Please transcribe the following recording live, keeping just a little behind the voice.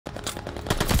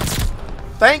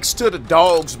thanks to the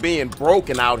dogs being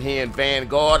broken out here in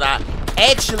Vanguard, I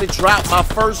actually dropped my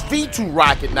first V2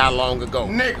 rocket not long ago.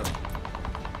 Nigga.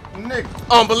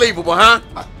 Unbelievable, huh?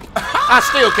 I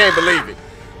still can't believe it.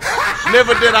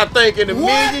 Never did I think in a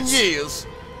million years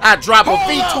I'd drop a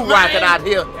V2 rocket out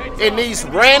here in these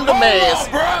random ass,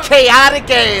 chaotic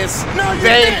ass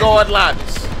Vanguard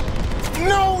lobbies.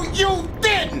 No, you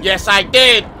didn't. Yes, I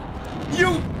did.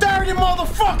 You dirty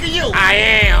motherfucker, you. I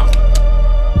am.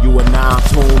 You are now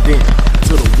tuned in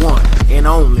to the one and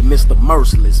only Mr.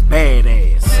 Merciless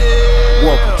Badass.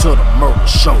 Welcome to the Murder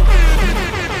Show.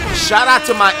 Shout out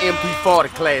to my MP40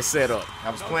 class setup.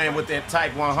 I was playing with that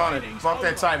Type 100. Fuck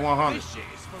that Type 100.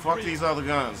 Fuck these other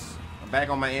guns. I'm back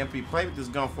on my MP. Play with this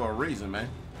gun for a reason, man.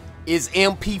 It's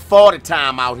MP40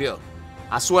 time out here.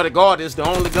 I swear to God, it's the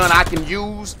only gun I can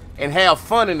use and have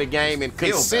fun in the game and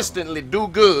consistently do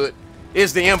good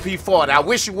is the MP40. I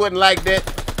wish you wouldn't like that,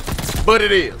 but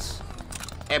it is.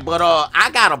 But I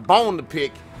got a bone to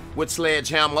pick with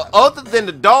Sledgehammer. Other than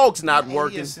the dogs not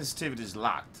working, sensitivity is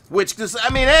locked. which, I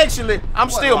mean, actually, I'm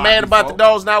still mad about the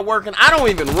dogs not working. I don't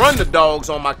even run the dogs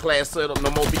on my class setup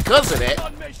no more because of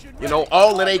that. You know,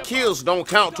 all of their kills don't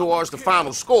count towards the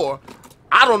final score.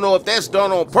 I don't know if that's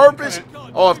done on purpose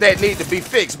or if that need to be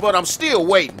fixed, but I'm still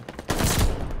waiting.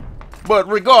 But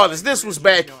regardless, this was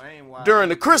back during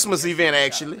the Christmas event,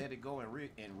 actually.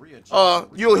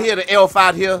 You'll hear the elf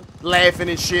out here laughing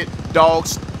and shit.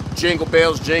 Dogs, jingle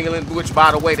bells jingling, which,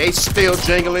 by the way, they still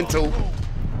jingling too.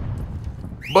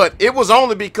 But it was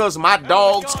only because my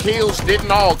dogs' kills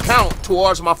didn't all count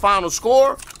towards my final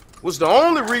score was the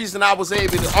only reason I was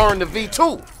able to earn the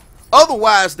V2.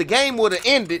 Otherwise, the game would have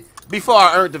ended before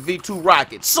I earned the V2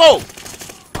 rocket. So,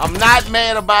 I'm not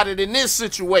mad about it in this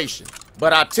situation.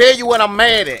 But I'll tell you what I'm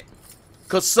mad at.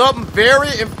 Because something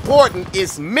very important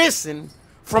is missing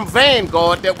from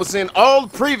Vanguard that was in all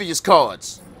the previous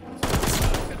cards.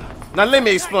 Now let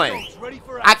me explain.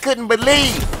 I couldn't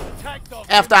believe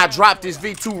after I dropped this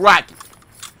V2 rocket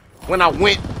when I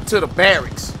went to the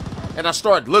barracks and I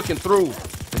started looking through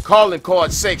the calling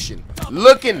card section,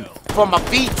 looking for my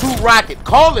V2 rocket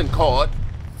calling card,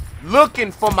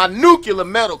 looking for my nuclear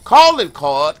metal calling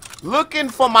card, looking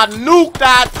for my nuked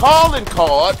out calling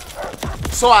card,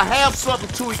 so I have something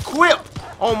to equip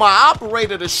on my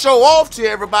operator to show off to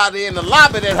everybody in the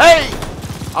lobby that,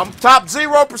 hey, I'm top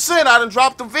 0%. I done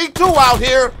dropped the V2 out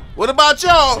here. What about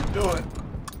y'all?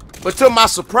 But to my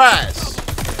surprise,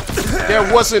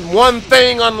 there wasn't one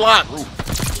thing unlocked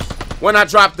when I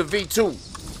dropped the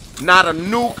V2. Not a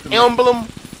nuke emblem,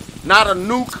 not a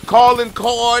nuke calling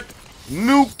card,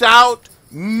 nuked out,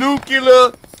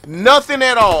 nuclear, nothing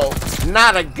at all.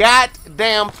 Not a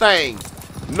goddamn thing.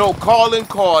 No calling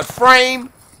card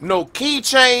frame, no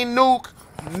keychain nuke,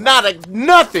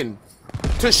 nothing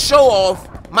to show off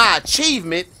my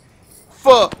achievement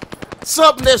for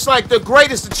something that's like the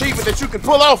greatest achievement that you can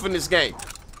pull off in this game.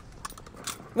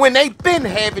 When they've been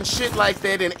having shit like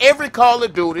that in every Call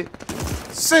of Duty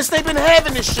since they've been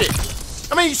having this shit.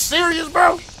 I mean, you serious,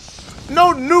 bro?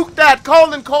 No nuked out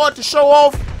calling card to show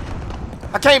off?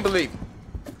 I can't believe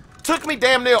it. Took me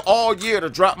damn near all year to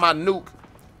drop my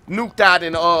nuked out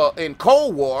in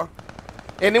Cold War.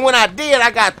 And then when I did, I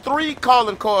got 3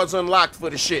 calling cards unlocked for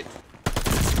the shit.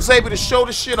 Was able to show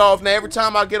the shit off. Now every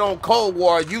time I get on Cold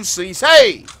War, you see,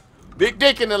 hey, big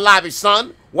dick in the lobby,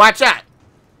 son. Watch out.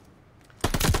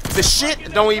 The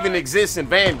shit don't even exist in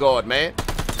Vanguard, man.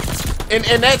 And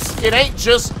it ain't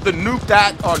just the nuked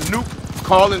out or nuke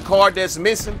calling card that's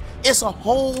missing. It's a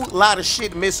whole lot of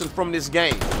shit missing from this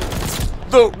game.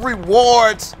 The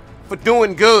rewards for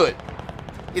doing good.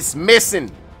 It's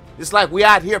missing. It's like we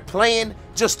out here playing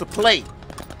just to play. You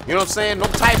know what I'm saying? No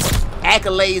type of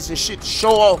accolades and shit to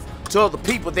show off to other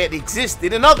people that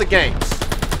existed in other games.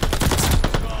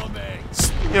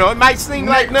 You know, it might seem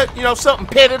like, you know, something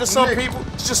petty to some people.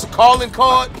 It's just a calling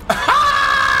card.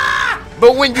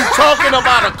 But when you're talking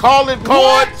about a calling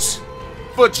card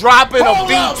for dropping a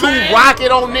V2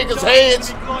 rocket on niggas'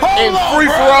 heads and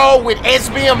free-for-all with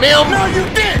SBMM, No, you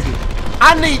didn't.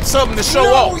 I need something to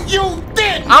show off. No, you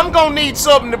didn't. I'm gonna need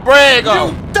something to brag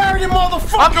on. You dirty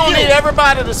motherfucker. I'm gonna need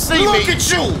everybody to see Look me. at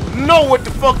you. Know what the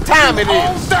fuck time it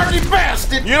Old is. dirty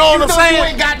bastard. You know what I'm saying? You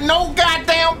ain't got no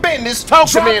goddamn business Talk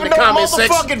to me in the comment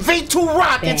section. motherfucking V2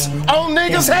 rockets on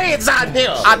niggas' heads out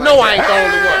here. I know I ain't the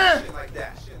only one.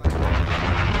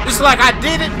 It's like I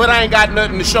did it, but I ain't got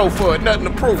nothing to show for it, nothing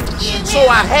to prove. So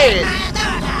I had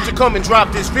to come and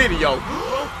drop this video.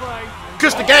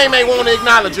 Cause the game ain't want to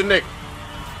acknowledge a nigga.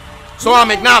 So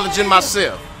I'm acknowledging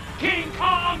myself.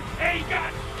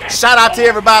 Shout out to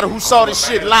everybody who saw this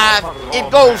shit live.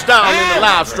 It goes down in the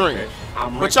live stream.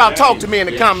 But y'all talk to me in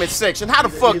the comment section. How the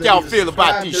fuck y'all feel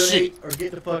about this shit? Or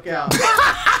get the fuck out.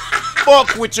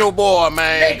 Fuck with your boy,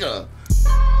 man. Nigga.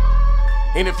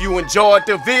 And if you enjoyed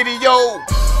the video,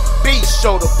 be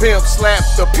sure to pimp slap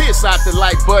the piss out the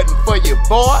like button for your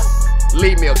boy.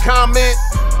 Leave me a comment.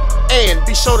 And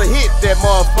be sure to hit that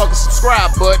motherfucking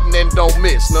subscribe button and don't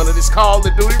miss none of this Call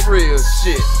of Duty real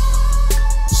shit.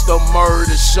 It's the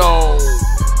Murder Show.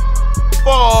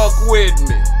 Fuck with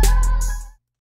me.